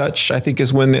 6th touch, I think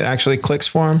is when it actually clicks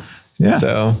for them. Yeah.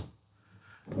 So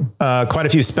quite a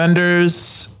few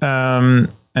spenders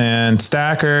and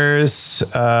stackers.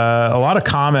 A lot of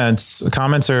comments.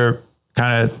 Comments are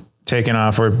kind of taken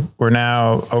off. We're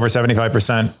now over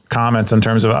 75% comments in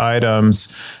terms of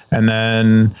items, and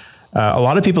then a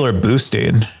lot of people are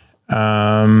boosting,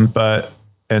 but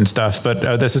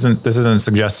this isn't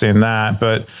suggesting that,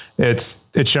 but it's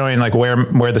showing like where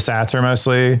the sats are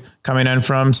mostly coming in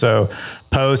from. So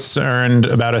posts earned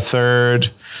about a third,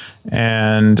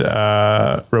 and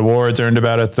rewards earned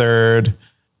about a third,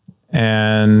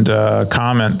 and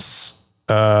comments.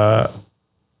 I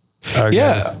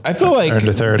feel like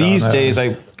these days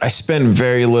I spend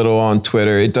very little on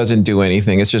Twitter. It doesn't do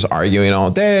anything. It's just arguing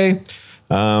all day.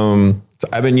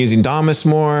 I've been using Damus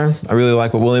more. I really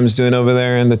like what William's doing over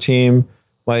there and the team.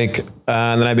 And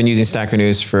then I've been using Stacker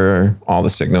News for all the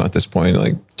signal at this point.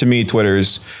 Like, to me, Twitter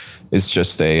is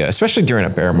just especially during a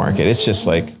bear market, it's just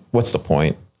like, what's the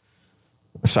point?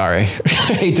 Sorry,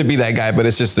 I hate to be that guy, but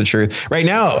it's just the truth. Right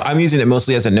now, I'm using it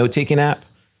mostly as a note-taking app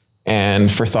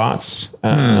and for thoughts.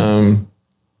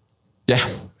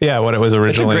 Yeah, what it was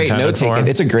originally intended for.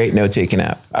 It's a great note-taking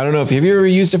app. I don't know have you ever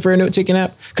used it for a note-taking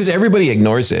app? Because everybody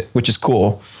ignores it, which is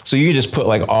cool. So you can just put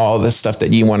like all the stuff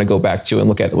that you want to go back to and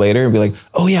look at later and be like,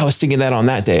 oh yeah, I was thinking that on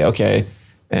that day. Okay.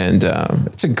 And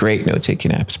it's a great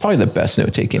note-taking app. It's probably the best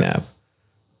note-taking app.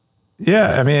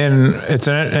 Yeah, I mean, it's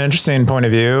an interesting point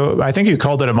of view. I think you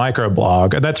called it a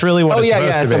microblog. That's really what it's supposed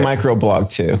to be. It's a microblog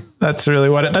too. That's really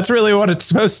what it's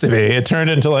supposed to be. It turned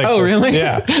into like, really?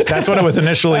 Yeah, that's what it was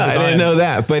initially designed. I didn't know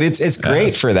that, but it's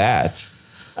great for that.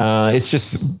 It's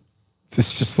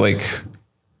just like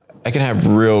I can have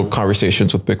real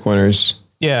conversations with Bitcoiners.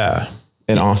 Yeah.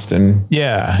 In Austin.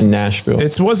 Yeah. In Nashville.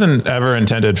 It wasn't ever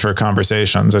intended for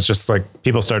conversations. It's just like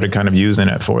people started kind of using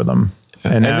it for them.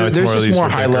 And now there's just more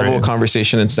high level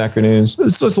conversation in Stacker News.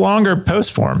 It's longer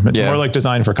post form. It's more like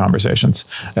designed for conversations.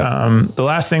 Yeah. The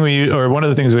last thing one of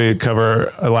the things we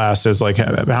cover last is like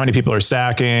how many people are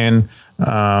stacking.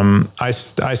 I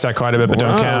stack quite a bit, but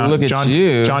don't count. Look at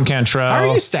you. John Cantrell. How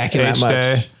are you stacking that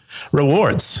much?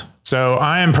 Rewards. So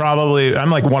I'm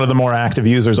like one of the more active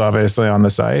users, obviously, on the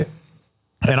site.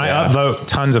 And I upvote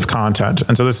tons of content.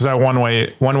 And so this is how one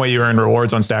way you earn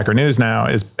rewards on Stacker News now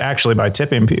is actually by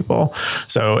tipping people.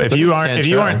 So if you aren't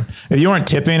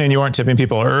tipping and you aren't tipping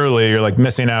people early, you're like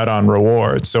missing out on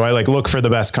rewards. So I like look for the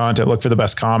best content, look for the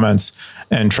best comments,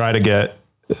 and try to get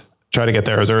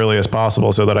there as early as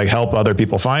possible so that I help other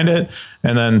people find it.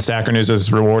 And then Stacker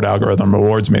News's reward algorithm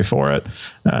rewards me for it.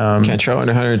 Cantrell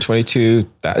under 122.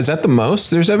 Is that the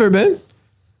most there's ever been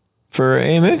for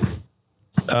AMA?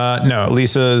 No,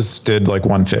 Lisa's did like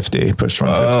 150, pushed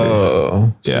 150.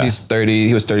 Oh, so yeah.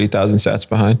 He was 30,000 sats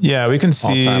behind. Yeah, we can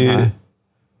see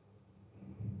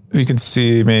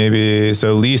maybe,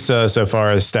 so Lisa so far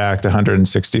has stacked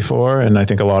 164, and I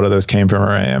think a lot of those came from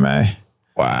her AMA.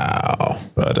 Wow.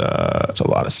 But that's a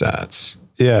lot of sats.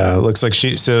 Yeah, it looks like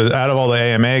so out of all the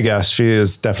AMA guests, she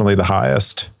is definitely the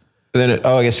highest. Then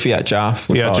I guess Fiat Joff.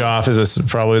 Fiat Joff is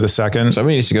probably the second.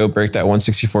 Somebody needs to go break that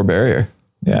 164 barrier.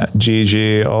 Yeah,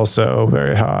 GG also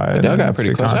very high. Dell got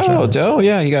pretty close. Oh, Dell,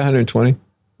 yeah, he got 120.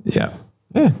 Yeah,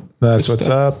 that's what's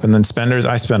up. And then spenders,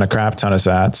 I spent a crap ton of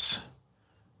sats.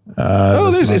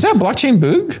 Is that Blockchain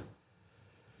Boog?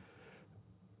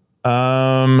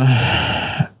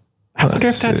 I wonder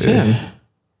if that's him.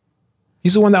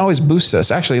 He's the one that always boosts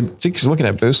us. Actually, I think he's looking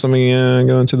at boost. Let me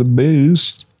go into the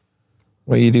boost.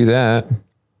 While you do that,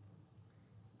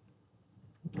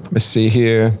 let me see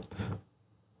here.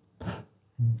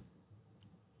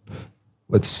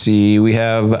 Let's see. We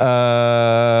have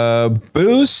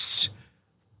boost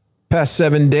past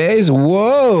 7 days.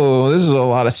 Whoa, this is a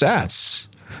lot of sats.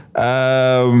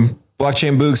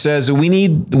 Blockchain Boog says we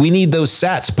need those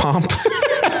sats, Pomp.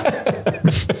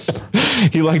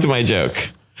 He liked my joke.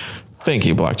 Thank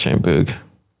you, Blockchain Boog.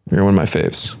 You're one of my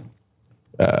faves.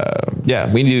 Yeah,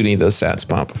 we do need those sats,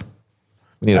 Pomp.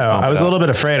 We need to pump I was it a up. little bit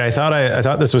afraid. I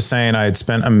thought this was saying I had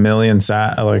spent $1 million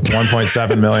like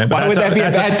 1.7 million. Why would that be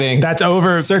a bad thing? That's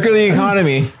over. Circle the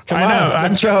economy. Come I know. on,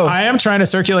 let's go. I am trying to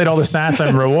circulate all the sats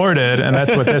I'm rewarded, and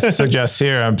that's what this suggests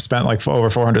here. I've spent like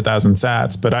over 400,000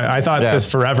 sats, but I thought this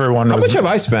forever one How was much have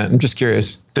I spent? I'm just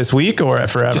curious. this week or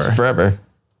forever. Just forever.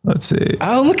 Let's see.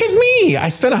 Oh, look at me. I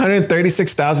spent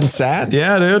 136,000 sats.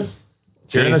 Yeah, dude.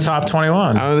 You're in the top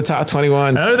 21. I'm in the top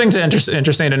 21. Another thing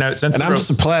interesting to note, since And I'm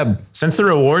just a pleb. since the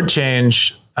reward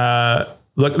change,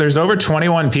 look, there's over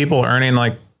 21 people earning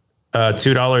like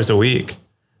 $2 a week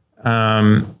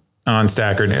on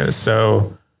Stacker News.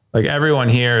 So like everyone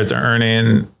here is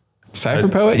earning Cypher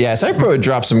Poet? Yeah, Cypher Poet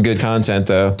dropped some good content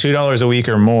though. $2 a week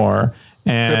or more.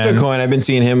 And Bitcoin, I've been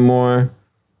seeing him more.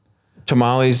 Tom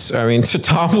Layes,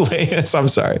 I'm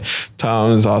sorry.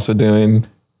 Tom is also doing.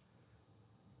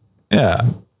 yeah,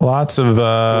 lots of,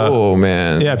 Oh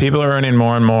man. yeah, people are earning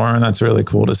more and more, and that's really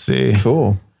cool to see.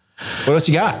 Cool. What else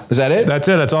you got? Is that it? That's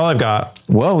it. That's all I've got.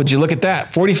 Well, would you look at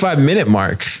that? 45-minute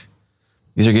mark.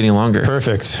 These are getting longer.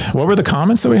 Perfect. What were the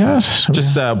comments that we had?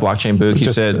 Just blockchain book.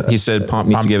 He said Pomp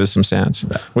needs to give us some sats,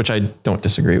 which I don't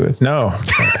disagree with. No,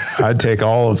 I'd take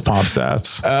all of Pomp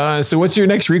sats. So what's your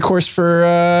next recourse for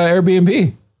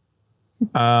Airbnb?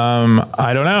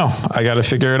 I don't know. I got to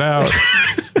figure it out,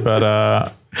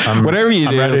 but Whatever you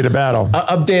I'm do, ready to battle.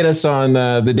 Update us on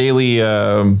the daily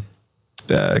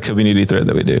community thread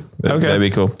that we do. That'd be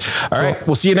cool. All right.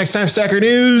 We'll see you next time, Stacker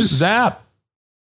News. Zap.